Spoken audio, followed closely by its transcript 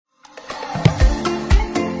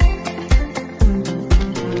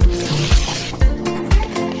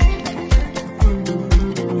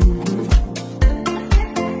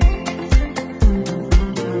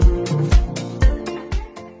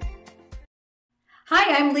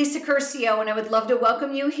Hi, I'm Lisa Curcio, and I would love to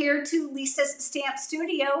welcome you here to Lisa's Stamp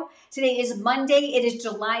Studio. Today is Monday. It is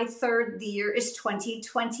July 3rd. The year is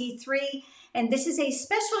 2023, and this is a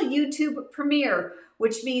special YouTube premiere,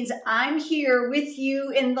 which means I'm here with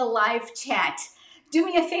you in the live chat. Do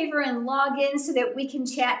me a favor and log in so that we can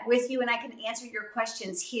chat with you and I can answer your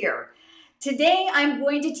questions here. Today, I'm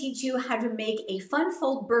going to teach you how to make a fun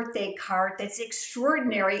fold birthday card that's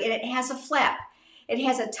extraordinary, and it has a flap. It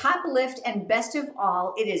has a top lift, and best of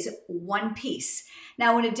all, it is one piece.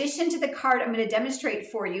 Now, in addition to the card I'm going to demonstrate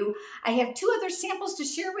for you, I have two other samples to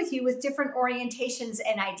share with you with different orientations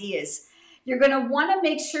and ideas. You're going to want to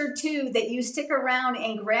make sure, too, that you stick around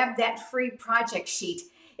and grab that free project sheet.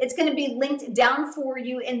 It's going to be linked down for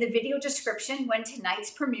you in the video description when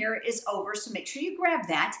tonight's premiere is over, so make sure you grab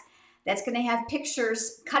that. That's going to have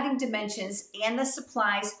pictures, cutting dimensions, and the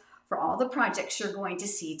supplies for all the projects you're going to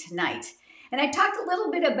see tonight. And I talked a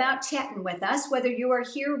little bit about chatting with us, whether you are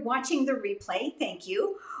here watching the replay, thank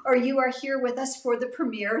you, or you are here with us for the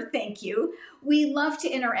premiere, thank you. We love to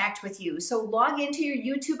interact with you. So log into your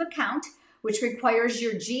YouTube account, which requires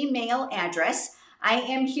your Gmail address. I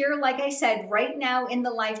am here, like I said, right now in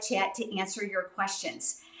the live chat to answer your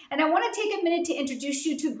questions. And I want to take a minute to introduce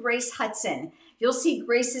you to Grace Hudson. You'll see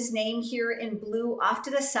Grace's name here in blue off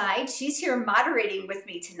to the side. She's here moderating with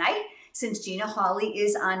me tonight, since Gina Hawley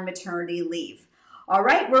is on maternity leave. All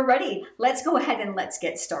right, we're ready. Let's go ahead and let's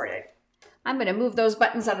get started. I'm going to move those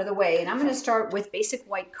buttons out of the way, and I'm going to start with basic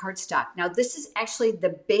white cardstock. Now, this is actually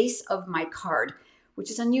the base of my card,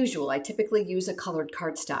 which is unusual. I typically use a colored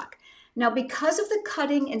cardstock. Now, because of the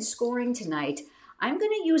cutting and scoring tonight, I'm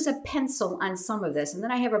going to use a pencil on some of this, and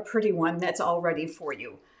then I have a pretty one that's all ready for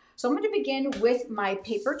you. So I'm going to begin with my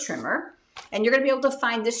paper trimmer. And you're going to be able to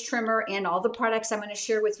find this trimmer and all the products I'm going to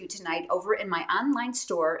share with you tonight over in my online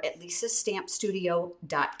store at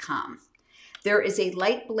lisastampstudio.com. There is a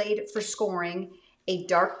light blade for scoring, a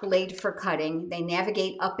dark blade for cutting. They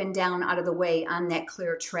navigate up and down out of the way on that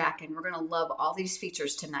clear track, and we're going to love all these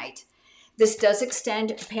features tonight. This does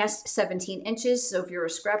extend past 17 inches, so if you're a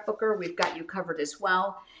scrapbooker, we've got you covered as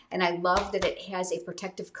well. And I love that it has a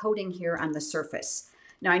protective coating here on the surface.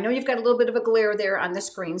 Now, I know you've got a little bit of a glare there on the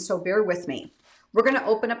screen, so bear with me. We're going to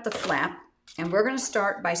open up the flap, and we're going to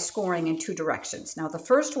start by scoring in two directions. Now, the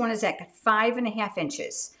first one is at 5.5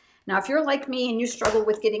 inches. Now, if you're like me and you struggle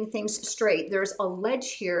with getting things straight, there's a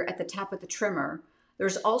ledge here at the top of the trimmer.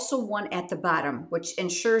 There's also one at the bottom, which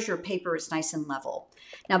ensures your paper is nice and level.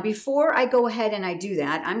 Now, before I go ahead and I do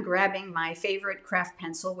that, I'm grabbing my favorite craft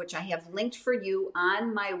pencil, which I have linked for you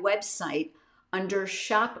on my website under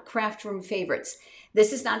Shop Craft Room Favorites.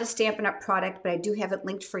 This is not a Stampin' Up! Product, but I do have it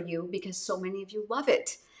linked for you because so many of you love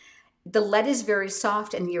it. The lead is very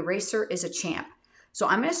soft and the eraser is a champ. So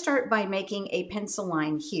I'm going to start by making a pencil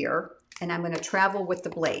line here, and I'm going to travel with the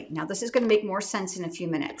blade. Now this is going to make more sense in a few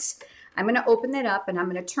minutes. I'm going to open that up and I'm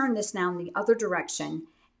going to turn this now in the other direction,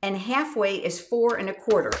 and halfway is 4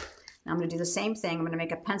 1/4. Now I'm going to do the same thing. I'm going to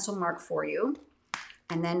make a pencil mark for you.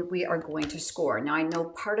 And then we are going to score. Now I know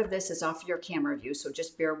part of this is off your camera view, so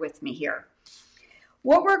just bear with me here.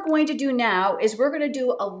 What we're going to do now is we're going to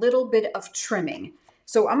do a little bit of trimming.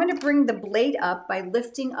 So I'm going to bring the blade up by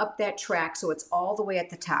lifting up that track so it's all the way at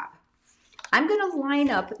the top. I'm going to line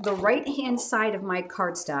up the right-hand side of my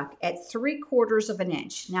cardstock at 3/4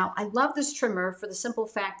 inch. Now I love this trimmer for the simple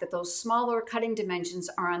fact that those smaller cutting dimensions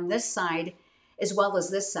are on this side as well as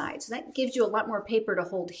this side. So that gives you a lot more paper to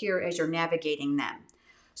hold here as you're navigating them.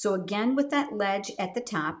 So again, with that ledge at the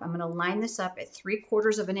top, I'm going to line this up at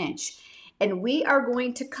 3/4 inch. And we are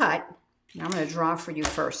going to cut, now I'm going to draw for you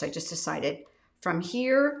first, I just decided, from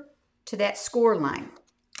here to that score line.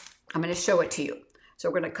 I'm going to show it to you. So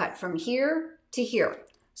we're going to cut from here to here.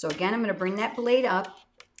 So again, I'm going to bring that blade up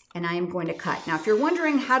and I am going to cut. Now, if you're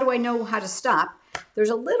wondering how do I know how to stop, there's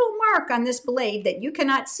a little mark on this blade that you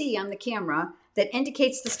cannot see on the camera that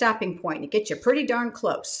indicates the stopping point. It gets you pretty darn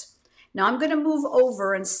close. Now I'm going to move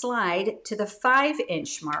over and slide to the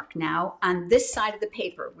 5-inch mark now on this side of the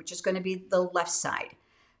paper, which is going to be the left side.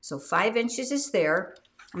 So 5 inches is there.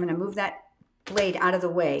 I'm going to move that blade out of the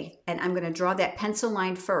way, and I'm going to draw that pencil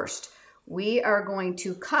line first. We are going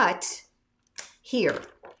to cut here.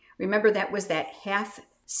 Remember, that was that half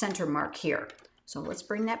center mark here. So let's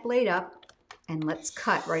bring that blade up, and let's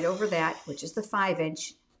cut right over that, which is the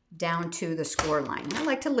 5-inch, down to the score line. And I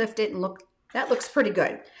like to lift it and look. That looks pretty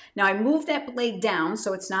good. Now I moved that blade down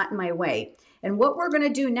so it's not in my way. And what we're going to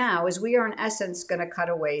do now is we are in essence going to cut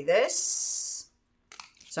away this.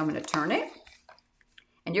 So I'm going to turn it.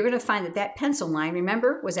 And you're going to find that that pencil line,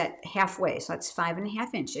 remember, was at halfway. So that's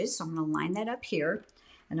 5.5 inches. So I'm going to line that up here.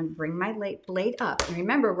 And I'm gonna bring my blade up. And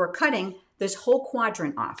remember, we're cutting this whole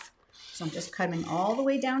quadrant off. So I'm just cutting all the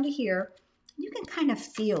way down to here. You can kind of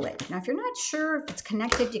feel it. Now, if you're not sure if it's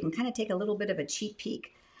connected, you can kind of take a little bit of a cheap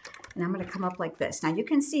peek. And I'm gonna come up like this. Now you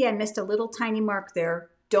can see I missed a little tiny mark there.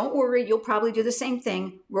 Don't worry, you'll probably do the same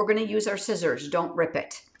thing. We're gonna use our scissors, don't rip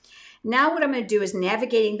it. Now what I'm gonna do is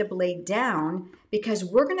navigating the blade down because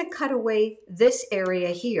we're gonna cut away this area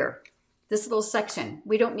here, this little section.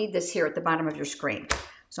 We don't need this here at the bottom of your screen.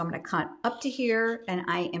 So I'm gonna cut up to here and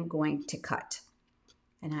I am going to cut.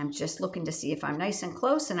 And I'm just looking to see if I'm nice and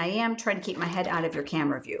close, and I am trying to keep my head out of your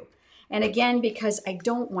camera view. And again, because I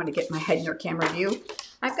don't want to get my head in your camera view,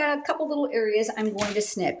 I've got a couple little areas I'm going to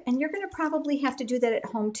snip, and you're going to probably have to do that at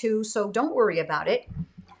home too, so don't worry about it.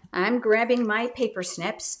 I'm grabbing my paper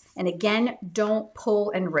snips, and again, don't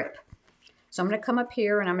pull and rip. So I'm going to come up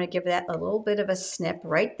here, and I'm going to give that a little bit of a snip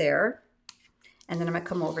right there. And then I'm going to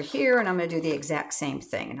come over here, and I'm going to do the exact same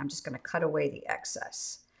thing, and I'm just going to cut away the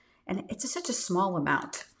excess. And it's such a small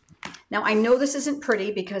amount. Now, I know this isn't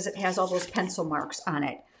pretty because it has all those pencil marks on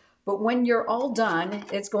it. But when you're all done,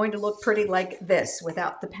 it's going to look pretty like this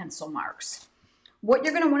without the pencil marks. What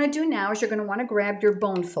you're going to want to do now is you're going to want to grab your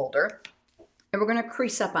bone folder and we're going to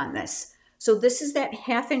crease up on this. So this is that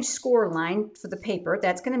 1/2 inch score line for the paper.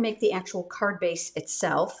 That's going to make the actual card base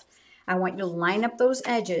itself. I want you to line up those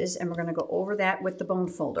edges and we're going to go over that with the bone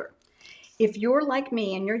folder. If you're like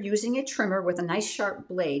me and you're using a trimmer with a nice sharp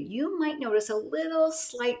blade, you might notice a little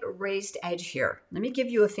slight raised edge here. Let me give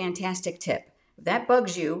you a fantastic tip. If that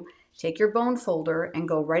bugs you, take your bone folder and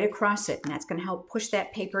go right across it, and that's going to help push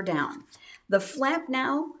that paper down. The flap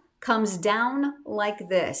now comes down like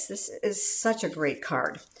this. This is such a great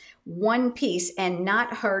card. One piece and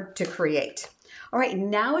not hard to create. All right,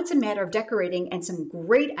 now it's a matter of decorating and some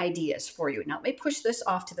great ideas for you. Now let me push this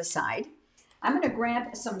off to the side. I'm going to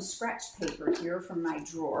grab some scratch paper here from my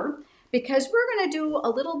drawer because we're going to do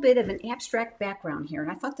a little bit of an abstract background here,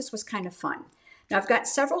 and I thought this was kind of fun. Now I've got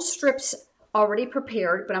several strips already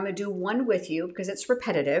prepared, but I'm going to do one with you because it's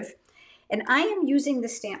repetitive. And I am using the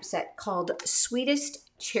stamp set called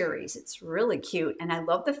Sweetest Cherries. It's really cute, and I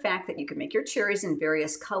love the fact that you can make your cherries in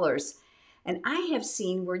various colors. And I have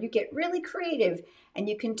seen where you get really creative and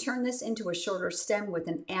you can turn this into a shorter stem with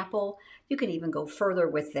an apple. You can even go further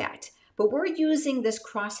with that. But we're using this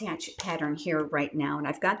crosshatch pattern here right now, and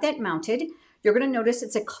I've got that mounted. You're going to notice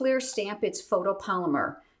it's a clear stamp. It's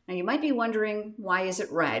photopolymer. Now you might be wondering, why is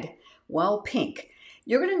it red? Well, pink.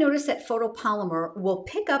 You're going to notice that photopolymer will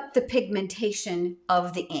pick up the pigmentation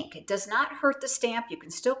of the ink. It does not hurt the stamp. You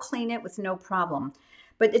can still clean it with no problem,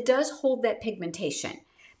 but it does hold that pigmentation.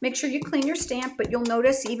 Make sure you clean your stamp, but you'll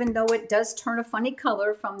notice even though it does turn a funny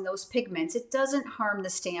color from those pigments, it doesn't harm the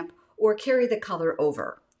stamp or carry the color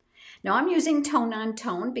over. Now I'm using tone on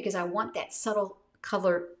tone because I want that subtle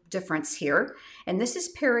color difference here, and this is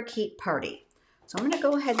Parakeet Party. So I'm going to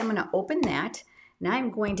go ahead and I'm going to open that. Now I'm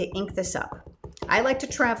going to ink this up. I like to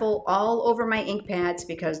travel all over my ink pads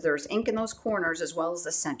because there's ink in those corners as well as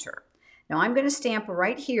the center. Now I'm going to stamp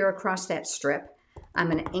right here across that strip. I'm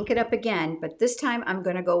going to ink it up again, but this time I'm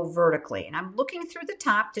going to go vertically. And I'm looking through the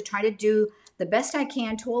top to try to do the best I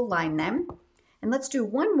can to align them. And let's do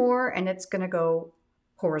one more, and it's going to go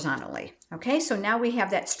horizontally. Okay, so now we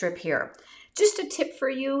have that strip here. Just a tip for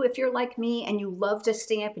you, if you're like me and you love to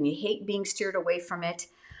stamp and you hate being steered away from it,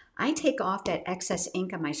 I take off that excess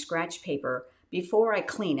ink on my scratch paper before I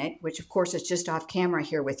clean it, which of course is just off camera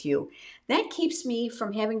here with you. That keeps me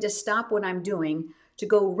from having to stop what I'm doing to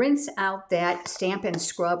go rinse out that stamp and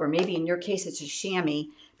scrub, or maybe in your case it's a chamois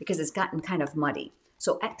because it's gotten kind of muddy.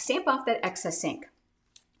 So stamp off that excess ink.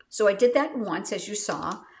 So I did that once, as you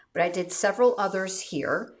saw, but I did several others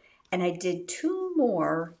here, and I did 2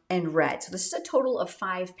 more in red. So this is a total of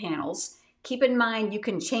 5 panels. Keep in mind, you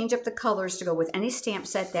can change up the colors to go with any stamp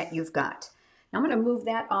set that you've got. Now I'm going to move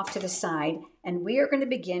that off to the side, and we are going to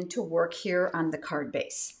begin to work here on the card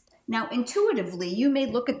base. Now, intuitively, you may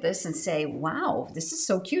look at this and say, wow, this is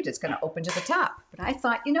so cute. It's going to open to the top. But I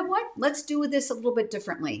thought, you know what? Let's do this a little bit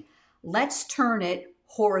differently. Let's turn it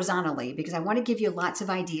horizontally because I want to give you lots of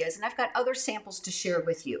ideas, and I've got other samples to share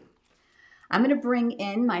with you. I'm going to bring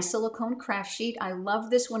in my silicone craft sheet. I love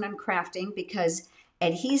this when I'm crafting because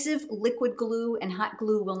adhesive, liquid glue, and hot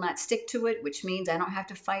glue will not stick to it, which means I don't have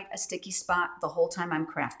to fight a sticky spot the whole time I'm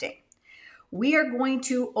crafting. We are going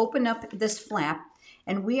to open up this flap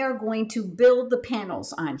and we are going to build the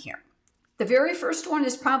panels on here. The very first one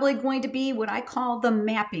is probably going to be what I call the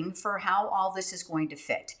mapping for how all this is going to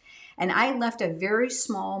fit. And I left a very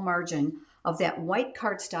small margin of that white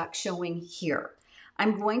cardstock showing here.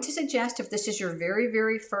 I'm going to suggest, if this is your very,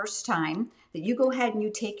 very first time, that you go ahead and you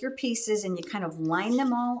take your pieces and you kind of line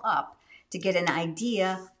them all up to get an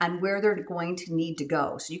idea on where they're going to need to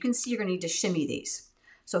go. So you can see you're going to need to shimmy these.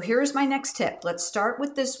 So here's my next tip. Let's start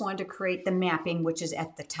with this one to create the mapping, which is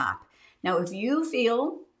at the top. Now, if you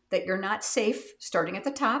feel that you're not safe starting at the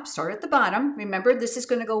top, start at the bottom. Remember, this is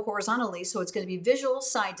going to go horizontally, so it's going to be visual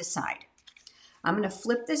side to side. I'm going to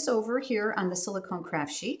flip this over here on the silicone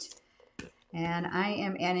craft sheet, and I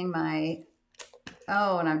am adding my,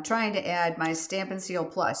 and I'm trying to add my Stamp and Seal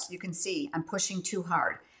Plus. You can see I'm pushing too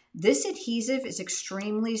hard. This adhesive is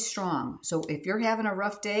extremely strong, so if you're having a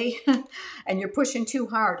rough day and you're pushing too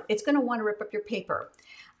hard, it's going to want to rip up your paper.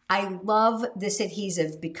 I love this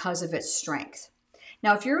adhesive because of its strength.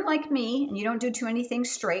 Now, if you're like me and you don't do too anything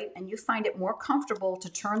straight and you find it more comfortable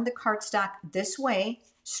to turn the cardstock this way,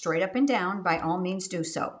 straight up and down, by all means do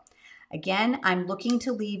so. Again, I'm looking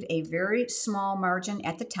to leave a very small margin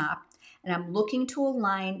at the top, and I'm looking to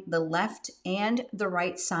align the left and the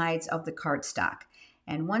right sides of the cardstock.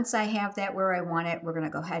 And once I have that where I want it, we're going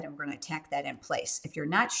to go ahead and we're going to tack that in place. If you're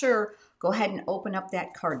not sure, go ahead and open up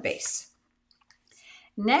that card base.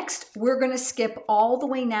 Next, we're going to skip all the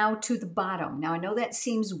way now to the bottom. Now, I know that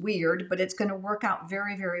seems weird, but it's going to work out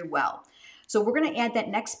very, very well. So we're going to add that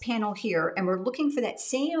next panel here, and we're looking for that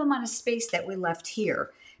same amount of space that we left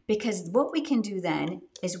here, because what we can do then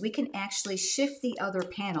is we can actually shift the other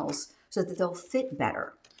panels so that they'll fit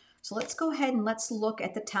better. So let's go ahead and let's look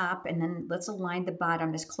at the top, and then let's align the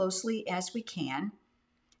bottom as closely as we can.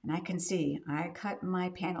 And I can see I cut my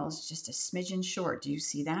panels just a smidgen short. Do you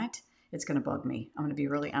see that? It's going to bug me. I'm going to be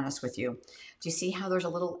really honest with you. Do you see how there's a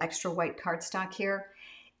little extra white cardstock here?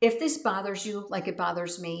 If this bothers you like it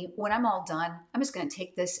bothers me, when I'm all done, I'm just going to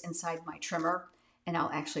take this inside my trimmer and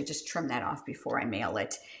I'll actually just trim that off before I mail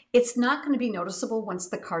it. It's not going to be noticeable once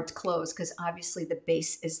the card's closed because obviously the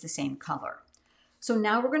base is the same color. So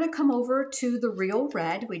now we're going to come over to the real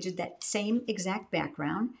red. We did that same exact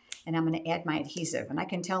background, and I'm going to add my adhesive. And I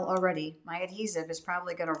can tell already my adhesive is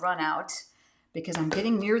probably going to run out because I'm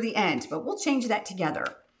getting near the end, but we'll change that together.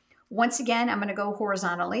 Once again, I'm going to go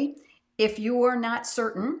horizontally. If you are not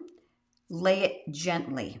certain, lay it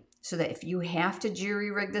gently so that if you have to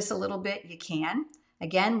jury-rig this a little bit, you can.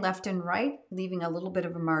 Again, left and right, leaving a little bit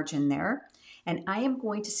of a margin there. And I am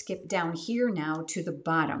going to skip down here now to the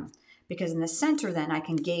bottom because in the center then I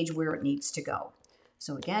can gauge where it needs to go.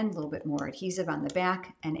 So again, a little bit more adhesive on the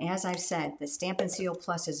back. And as I've said, the Stamp and Seal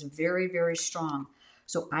Plus is very, very strong.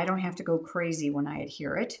 So I don't have to go crazy when I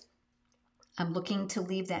adhere it. I'm looking to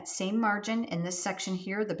leave that same margin in this section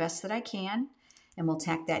here the best that I can, and we'll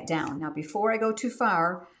tack that down. Now, before I go too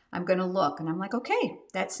far, I'm going to look, and I'm like, okay,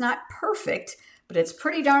 that's not perfect, but it's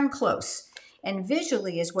pretty darn close. And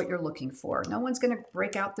visually is what you're looking for. No one's going to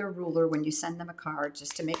break out their ruler when you send them a card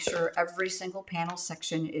just to make sure every single panel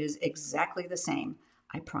section is exactly the same,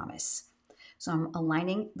 I promise. So I'm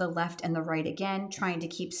aligning the left and the right again, trying to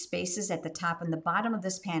keep spaces at the top and the bottom of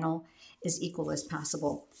this panel as equal as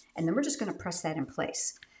possible. And then we're just going to press that in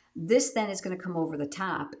place. This then is going to come over the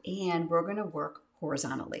top and we're going to work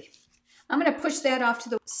horizontally. I'm going to push that off to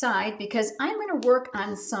the side because I'm going to work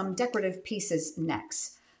on some decorative pieces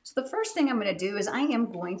next. So the first thing I'm going to do is I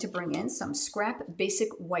am going to bring in some scrap basic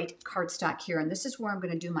white cardstock here. And this is where I'm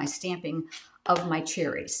going to do my stamping of my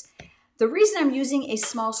cherries. The reason I'm using a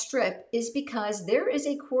small strip is because there is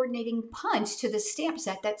a coordinating punch to the stamp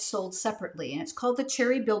set that's sold separately, and it's called the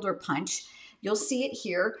Cherry Builder Punch. You'll see it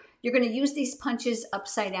here. You're going to use these punches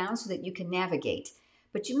upside down so that you can navigate.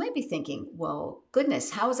 But you might be thinking, well,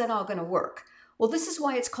 goodness, how is that all going to work? Well, this is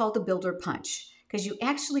why it's called the Builder Punch, because you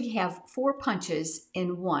actually have 4 punches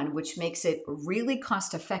in one, which makes it really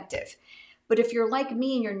cost effective. But if you're like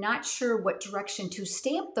me and you're not sure what direction to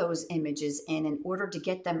stamp those images in order to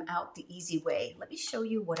get them out the easy way, let me show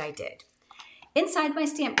you what I did. Inside my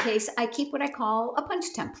stamp case, I keep what I call a punch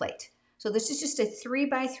template. So this is just a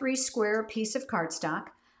 3x3 square piece of cardstock.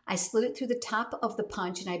 I slid it through the top of the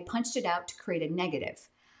punch and I punched it out to create a negative.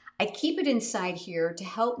 I keep it inside here to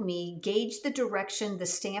help me gauge the direction the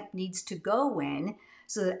stamp needs to go in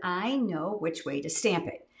so that I know which way to stamp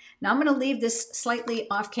it. Now I'm going to leave this slightly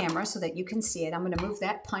off camera so that you can see it. I'm going to move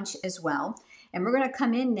that punch as well. And we're going to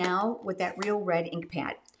come in now with that real red ink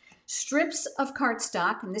pad. Strips of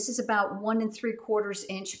cardstock, and this is about 1 3/4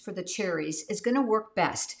 inch for the cherries, is going to work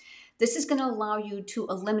best. This is going to allow you to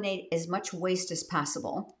eliminate as much waste as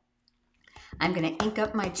possible. I'm going to ink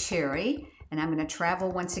up my cherry, and I'm going to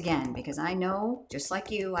travel once again because I know, just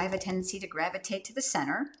like you, I have a tendency to gravitate to the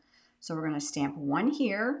center. So we're going to stamp one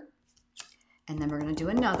here. And then we're going to do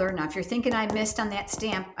another. Now, if you're thinking I missed on that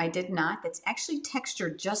stamp, I did not. That's actually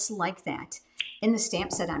textured just like that. in the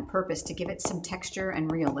stamp set on purpose to give it some texture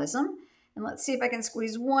and realism. And let's see if I can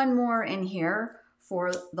squeeze one more in here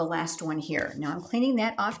for the last one here. Now I'm cleaning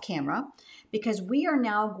that off camera because we are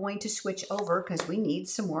now going to switch over because we need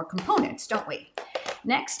some more components, don't we?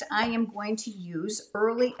 Next, I am going to use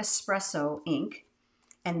Early Espresso ink,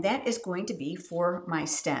 and that is going to be for my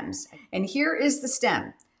stems. And here is the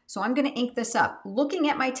stem. So I'm going to ink this up. Looking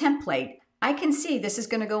at my template, I can see this is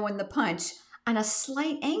going to go in the punch on a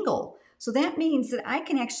slight angle. So that means that I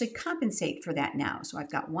can actually compensate for that now. So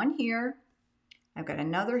I've got one here, I've got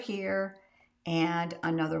another here, and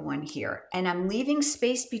another one here. And I'm leaving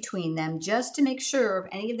space between them just to make sure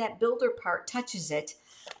if any of that builder part touches it,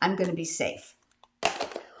 I'm going to be safe.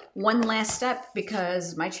 One last step,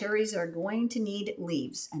 because my cherries are going to need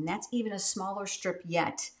leaves, and that's even a smaller strip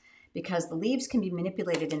yet because the leaves can be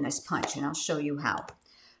manipulated in this punch, and I'll show you how.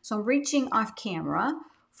 So I'm reaching off camera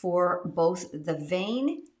for both the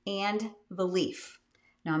vein and the leaf.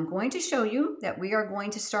 Now I'm going to show you that we are going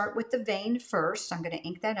to start with the vein first. I'm going to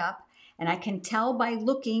ink that up, and I can tell by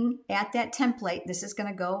looking at that template, this is going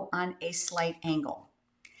to go on a slight angle.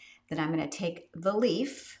 Then I'm going to take the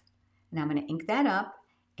leaf, and I'm going to ink that up.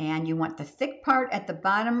 And you want the thick part at the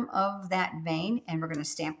bottom of that vein, and we're going to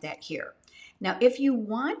stamp that here. Now, if you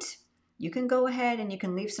want, you can go ahead and you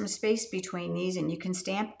can leave some space between these and you can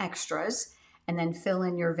stamp extras and then fill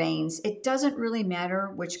in your veins. It doesn't really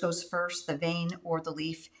matter which goes first, the vein or the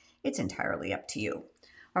leaf. It's entirely up to you.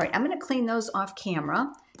 All right, I'm going to clean those off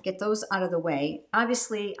camera, get those out of the way.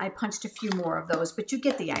 Obviously, I punched a few more of those, but you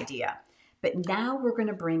get the idea. But now we're going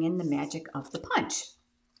to bring in the magic of the punch.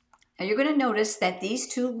 Now you're going to notice that these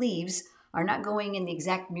two leaves are not going in the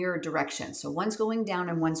exact mirror direction. So one's going down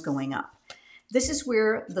and one's going up. This is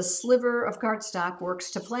where the sliver of cardstock works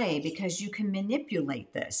to play because you can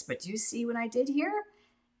manipulate this. But do you see what I did here?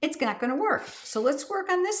 It's not going to work. So let's work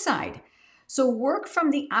on this side. So work from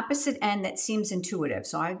the opposite end that seems intuitive.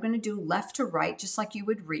 So I'm going to do left to right, just like you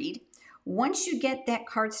would read. Once you get that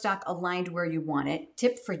cardstock aligned where you want it,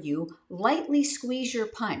 tip for you, lightly squeeze your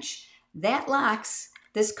punch. That locks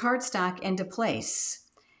this cardstock into place.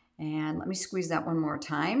 And let me squeeze that one more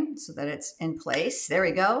time so that it's in place. There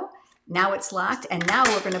we go. Now it's locked, and now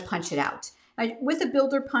we're going to punch it out. Now, with a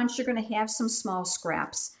builder punch, you're going to have some small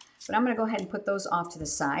scraps, but I'm going to go ahead and put those off to the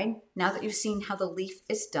side. Now that you've seen how the leaf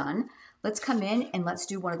is done, let's come in and let's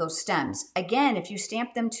do one of those stems. Again, if you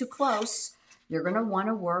stamp them too close, you're going to want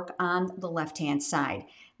to work on the left-hand side.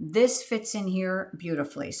 This fits in here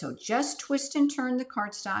beautifully. So just twist and turn the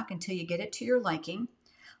cardstock until you get it to your liking.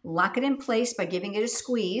 Lock it in place by giving it a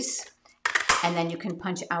squeeze, and then you can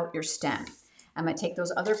punch out your stem. I'm going to take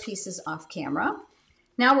those other pieces off camera.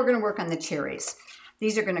 Now we're going to work on the cherries.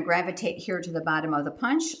 These are going to gravitate here to the bottom of the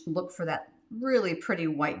punch. Look for that really pretty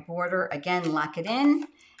white border. Again, lock it in,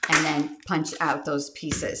 and then punch out those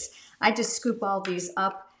pieces. I just scoop all these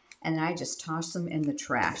up, and I just toss them in the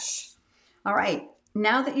trash. All right,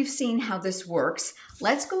 now that you've seen how this works,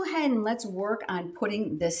 let's go ahead and let's work on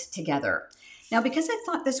putting this together. Now, because I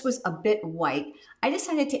thought this was a bit white, I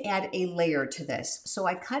decided to add a layer to this. So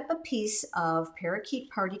I cut a piece of Parakeet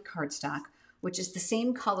Party cardstock, which is the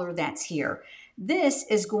same color that's here. This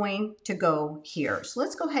is going to go here. So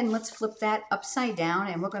let's go ahead and let's flip that upside down,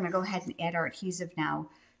 and we're going to go ahead and add our adhesive now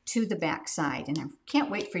to the back side. And I can't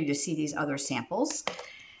wait for you to see these other samples.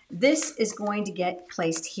 This is going to get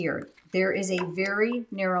placed here. There is a very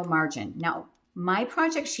narrow margin. Now, my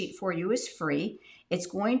project sheet for you is free. It's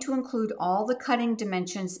going to include all the cutting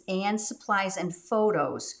dimensions and supplies and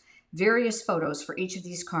photos, various photos for each of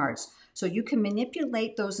these cards. So you can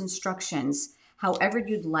manipulate those instructions however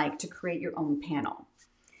you'd like to create your own panel.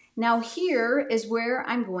 Now here is where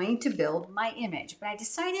I'm going to build my image, but I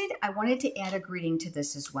decided I wanted to add a greeting to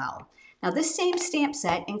this as well. Now this same stamp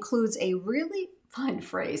set includes a really fun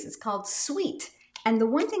phrase. It's called sweet. And the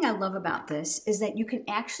one thing I love about this is that you can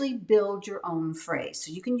actually build your own phrase.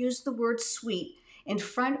 So you can use the word sweet in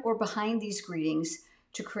front or behind these greetings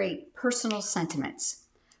to create personal sentiments.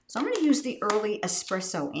 So I'm going to use the Early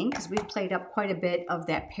Espresso ink because we've played up quite a bit of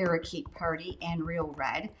that Parakeet Party and Real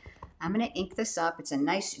Red. I'm going to ink this up. It's a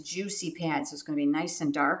nice juicy pad, so it's going to be nice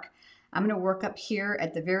and dark. I'm going to work up here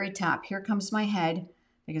at the very top. Here comes my head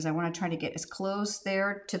because I want to try to get as close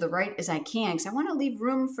there to the right as I can because I want to leave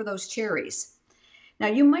room for those cherries. Now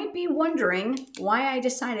you might be wondering why I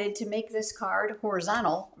decided to make this card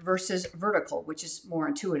horizontal versus vertical, which is more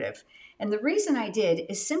intuitive. And the reason I did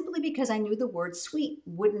is simply because I knew the word sweet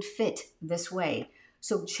wouldn't fit this way.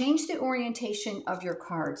 So change the orientation of your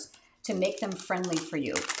cards to make them friendly for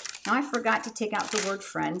you. Now I forgot to take out the word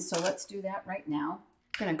friend, so let's do that right now.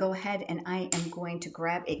 I'm going to go ahead and I am going to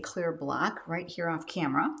grab a clear block right here off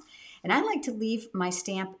camera. And I like to leave my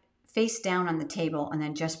stamp face down on the table and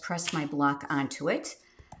then just press my block onto it.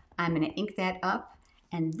 I'm going to ink that up,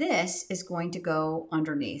 and this is going to go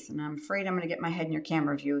underneath. And I'm afraid I'm going to get my head in your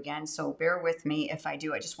camera view again, so bear with me if I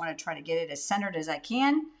do. I just want to try to get it as centered as I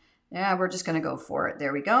can. Yeah, we're just going to go for it.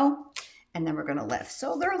 There we go. And then we're going to lift.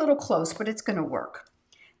 So they're a little close, but it's going to work.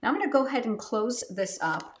 Now I'm going to go ahead and close this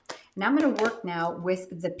up. And I'm going to work now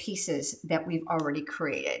with the pieces that we've already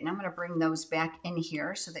created. And I'm going to bring those back in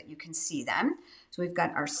here so that you can see them. So we've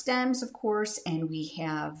got our stems, of course, and we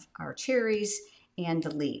have our cherries and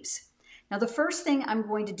the leaves. Now the first thing I'm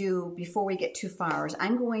going to do before we get too far is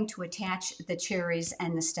I'm going to attach the cherries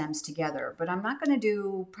and the stems together, but I'm not going to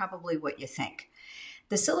do probably what you think.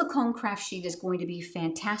 The silicone craft sheet is going to be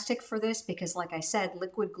fantastic for this because, like I said,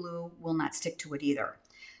 liquid glue will not stick to it either.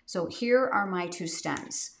 So here are my two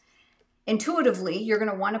stems. Intuitively, you're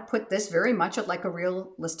going to want to put this very much like a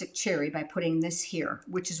realistic cherry by putting this here,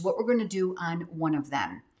 which is what we're going to do on one of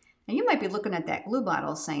them. Now you might be looking at that glue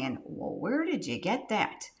bottle saying, well, where did you get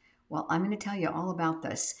that? Well, I'm going to tell you all about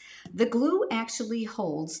this. The glue actually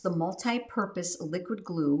holds the multi-purpose liquid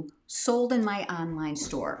glue sold in my online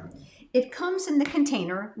store. It comes in the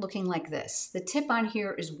container looking like this. The tip on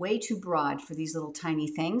here is way too broad for these little tiny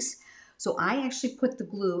things. So I actually put the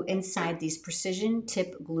glue inside these precision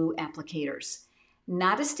tip glue applicators.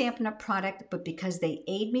 Not a Stampin' Up! Product, but because they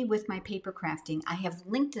aid me with my paper crafting, I have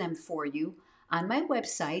linked them for you on my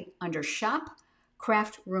website under Shop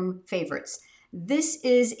Craft Room Favorites. This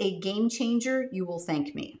is a game changer. You will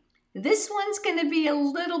thank me. This one's going to be a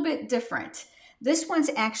little bit different. This one's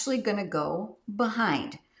actually going to go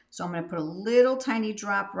behind. So I'm going to put a little tiny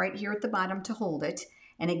drop right here at the bottom to hold it.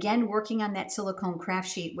 And again, working on that silicone craft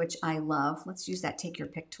sheet, which I love. Let's use that take your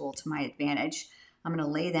pick tool to my advantage. I'm going to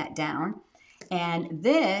lay that down. And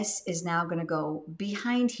this is now going to go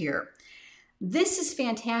behind here. This is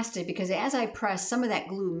fantastic because as I press, some of that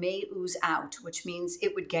glue may ooze out, which means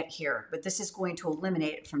it would get here, but this is going to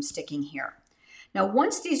eliminate it from sticking here. Now,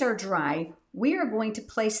 once these are dry, we are going to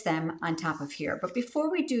place them on top of here. But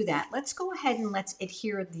before we do that, let's go ahead and let's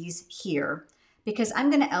adhere these here because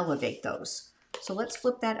I'm going to elevate those. So let's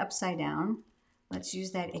flip that upside down. Let's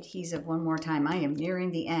use that adhesive one more time. I am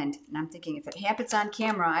nearing the end, and I'm thinking if it happens on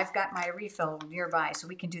camera, I've got my refill nearby, so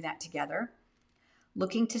we can do that together.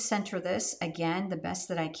 Looking to center this, again, the best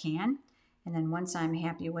that I can. And then once I'm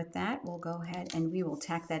happy with that, we'll go ahead and we will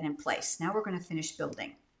tack that in place. Now we're going to finish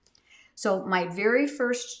building. So my very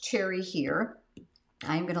first cherry here,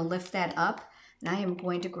 I'm going to lift that up, and I am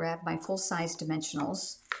going to grab my full-size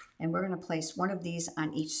dimensionals, and we're going to place one of these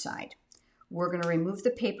on each side. We're going to remove the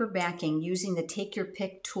paper backing using the Take Your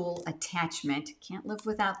Pick tool attachment. Can't live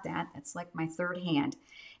without that. That's like my third hand.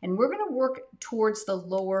 And we're going to work towards the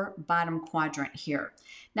lower bottom quadrant here.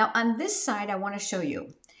 Now on this side, I want to show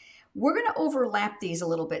you. We're going to overlap these a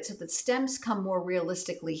little bit so that stems come more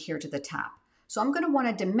realistically here to the top. So I'm going to want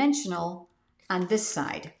a dimensional on this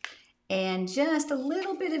side and just a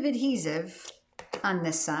little bit of adhesive on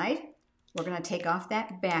this side. We're going to take off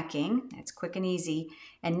that backing. That's quick and easy.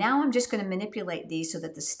 And now I'm just going to manipulate these so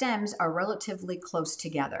that the stems are relatively close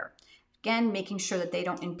together. Again, making sure that they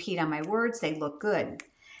don't impede on my words. They look good.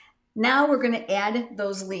 Now we're going to add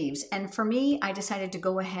those leaves. And for me, I decided to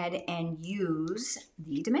go ahead and use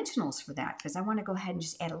the dimensionals for that because I want to go ahead and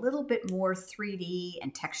just add a little bit more 3D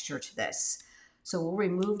and texture to this. So we'll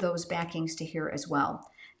remove those backings to here as well.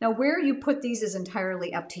 Now where you put these is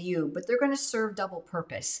entirely up to you, but they're going to serve double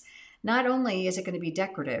purpose. Not only is it going to be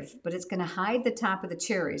decorative, but it's going to hide the top of the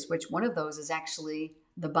cherries, which one of those is actually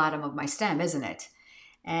the bottom of my stem, isn't it?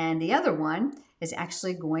 And the other one is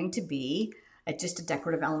actually going to be just a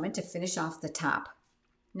decorative element to finish off the top.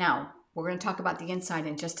 Now, we're going to talk about the inside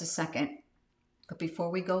in just a second. But before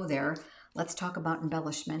we go there, let's talk about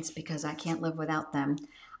embellishments because I can't live without them.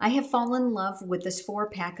 I have fallen in love with this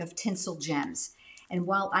 4-pack of tinsel gems. And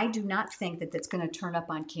while I do not think that that's going to turn up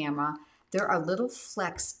on camera, there are little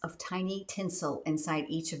flecks of tiny tinsel inside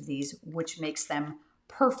each of these, which makes them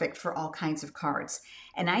perfect for all kinds of cards.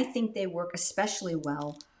 And I think they work especially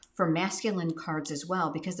well for masculine cards as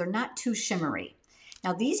well because they're not too shimmery.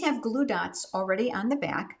 Now these have glue dots already on the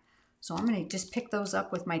back, so I'm going to just pick those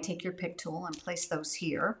up with my Take Your Pick tool and place those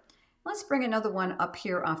here. Let's bring another one up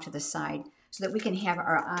here off to the side so that we can have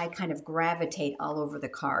our eye kind of gravitate all over the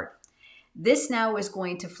card. This now is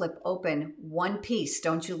going to flip open one piece.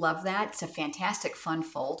 Don't you love that? It's a fantastic fun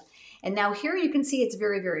fold. And now here you can see it's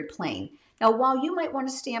very, very plain. Now, while you might want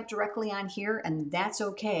to stamp directly on here, and that's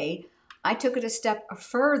okay, I took it a step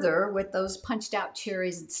further with those punched out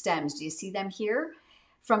cherries and stems. Do you see them here?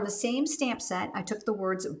 From the same stamp set, I took the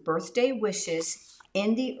words birthday wishes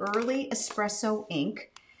in the early espresso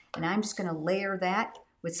ink, and I'm just going to layer that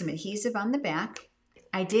with some adhesive on the back.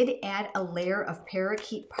 I did add a layer of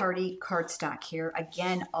Parakeet Party cardstock here.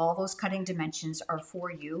 Again, all those cutting dimensions are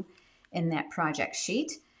for you in that project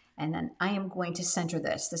sheet. And then I am going to center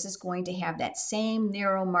this. This is going to have that same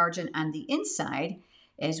narrow margin on the inside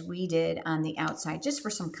as we did on the outside, just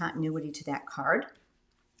for some continuity to that card.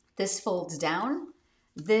 This folds down.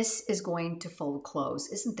 This is going to fold close.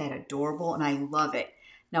 Isn't that adorable? And I love it.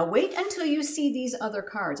 Now wait until you see these other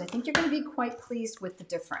cards. I think you're going to be quite pleased with the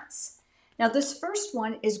difference. Now this first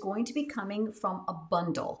one is going to be coming from a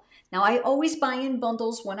bundle. Now I always buy in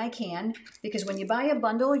bundles when I can, because when you buy a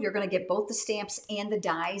bundle, you're going to get both the stamps and the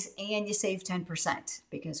dies, and you save 10%,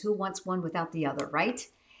 because who wants one without the other, right?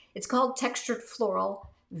 It's called Textured Floral.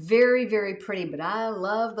 Very, very pretty, but I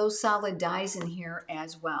love those solid dies in here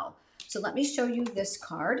as well. So let me show you this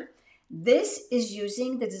card. This is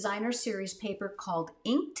using the designer series paper called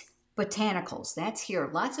Inked Botanicals. That's here.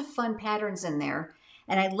 Lots of fun patterns in there.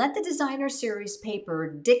 And I let the designer series paper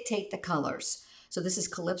dictate the colors. So this is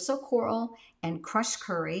Calypso Coral and Crushed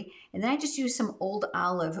Curry. And then I just used some Old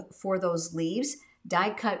Olive for those leaves. Die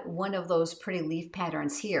cut one of those pretty leaf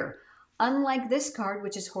patterns here. Unlike this card,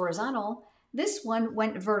 which is horizontal, this one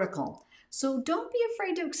went vertical. So don't be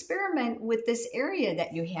afraid to experiment with this area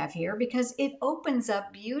that you have here, because it opens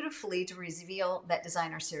up beautifully to reveal that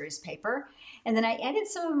designer series paper. And then I added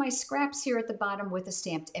some of my scraps here at the bottom with a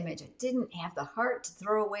stamped image. I didn't have the heart to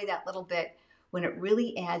throw away that little bit when it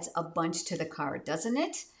really adds a bunch to the card, doesn't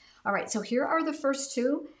it? All right, so here are the first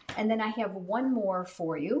two, and then I have one more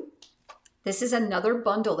for you. This is another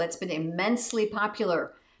bundle that's been immensely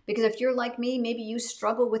popular, because if you're like me, maybe you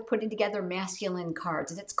struggle with putting together masculine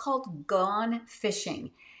cards, and it's called Gone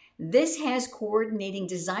Fishing. This has coordinating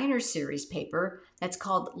designer series paper that's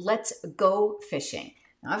called Let's Go Fishing.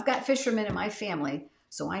 Now, I've got fishermen in my family,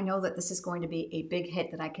 so I know that this is going to be a big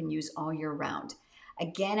hit that I can use all year round.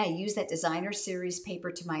 Again, I use that designer series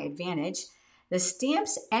paper to my advantage. The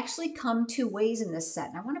stamps actually come two ways in this set,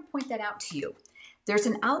 and I want to point that out to you. There's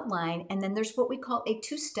an outline, and then there's what we call a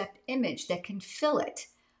two-step image that can fill it.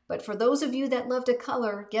 But for those of you that love to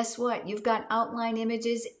color, guess what? You've got outline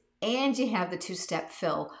images and you have the two-step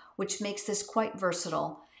fill, which makes this quite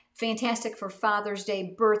versatile. Fantastic for Father's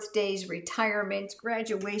Day, birthdays, retirement,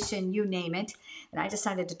 graduation, you name it. And I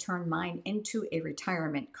decided to turn mine into a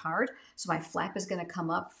retirement card. So my flap is going to come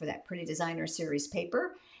up for that pretty designer series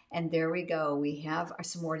paper. And there we go. We have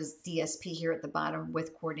some more DSP here at the bottom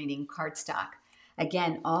with coordinating cardstock.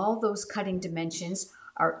 Again, all those cutting dimensions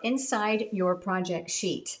are inside your project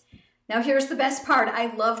sheet. Now here's the best part.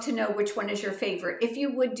 I love to know which one is your favorite. If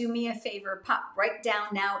you would do me a favor, pop right down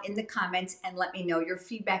now in the comments and let me know. Your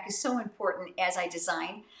feedback is so important as I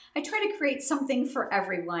design. I try to create something for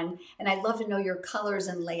everyone, and I'd love to know your colors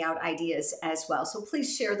and layout ideas as well. So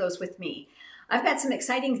please share those with me. I've got some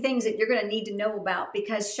exciting things that you're going to need to know about,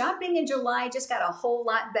 because shopping in July just got a whole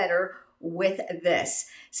lot better with this.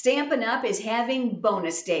 Stampin' Up! Is having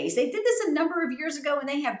bonus days. They did this a number of years ago and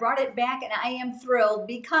they have brought it back, and I am thrilled,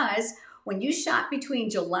 because when you shop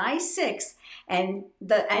between July 6th and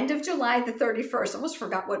the end of July the 31st, almost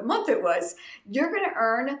forgot what month it was, you're going to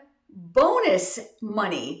earn bonus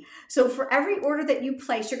money. So for every order that you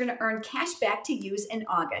place, you're going to earn cash back to use in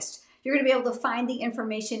August. You're going to be able to find the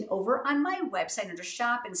information over on my website under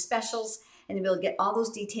Shop and Specials, and you'll be able to get all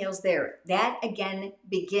those details there. That, again,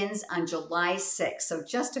 begins on July 6th, so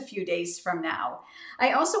just a few days from now.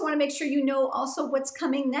 I also want to make sure you know also what's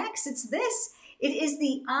coming next. It's this. It is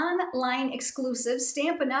the online exclusive.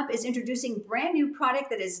 Stampin' Up! Is introducing brand new product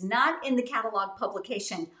that is not in the catalog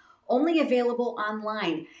publication, only available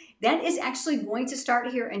online. That is actually going to start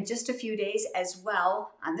here in just a few days as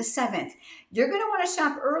well on the 7th. You're going to want to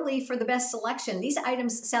shop early for the best selection. These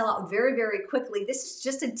items sell out very, very quickly. This is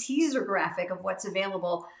just a teaser graphic of what's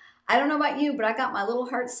available. I don't know about you, but I got my little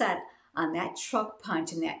heart set on that truck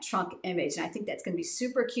punch and that trunk image. And I think that's going to be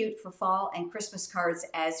super cute for fall and Christmas cards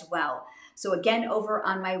as well. So again, over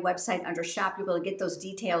on my website under Shop, you'll be able to get those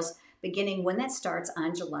details beginning when that starts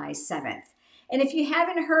on July 7th. And if you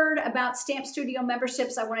haven't heard about Stamp Studio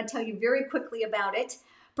memberships, I want to tell you very quickly about it.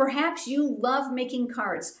 Perhaps you love making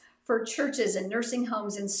cards for churches and nursing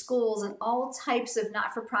homes and schools and all types of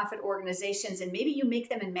not-for-profit organizations, and maybe you make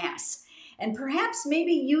them en masse. And perhaps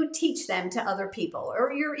maybe you teach them to other people,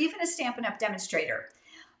 or you're even a Stampin' Up! Demonstrator.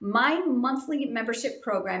 My monthly membership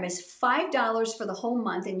program is $5 for the whole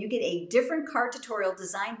month, and you get a different card tutorial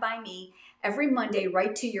designed by me every Monday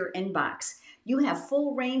right to your inbox. You have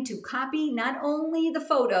full reign to copy not only the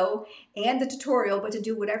photo and the tutorial, but to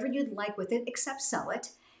do whatever you'd like with it except sell it.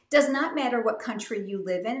 Does not matter what country you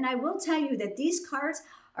live in. And I will tell you that these cards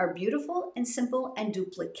are beautiful and simple and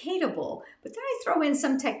duplicatable, but then I throw in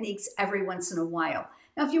some techniques every once in a while.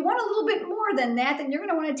 Now, if you want a little bit more than that, then you're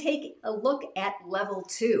going to want to take a look at level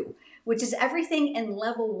 2, which is everything in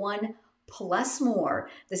level 1 plus more.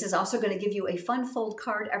 This is also going to give you a fun fold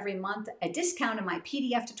card every month, a discount in my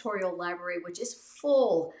PDF tutorial library, which is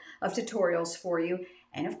full of tutorials for you.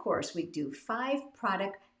 And of course, we do 5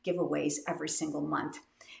 product giveaways every single month.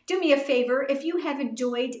 Do me a favor, if you have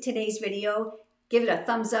enjoyed today's video, give it a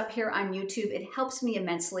thumbs up here on YouTube. It helps me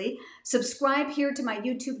immensely. Subscribe here to my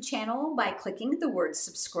YouTube channel by clicking the word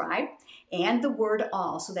subscribe and the word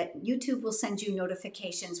all so that YouTube will send you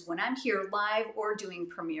notifications when I'm here live or doing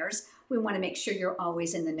premieres. We want to make sure you're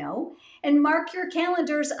always in the know. And mark your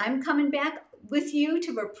calendars. I'm coming back with you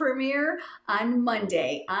to a premiere on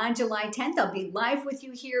Monday, on July 10th. I'll be live with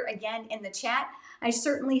you here again in the chat. I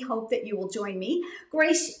certainly hope that you will join me.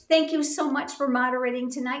 Grace, thank you so much for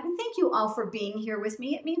moderating tonight, and thank you all for being here with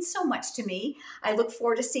me. It means so much to me. I look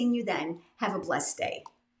forward to seeing you then. Have a blessed day.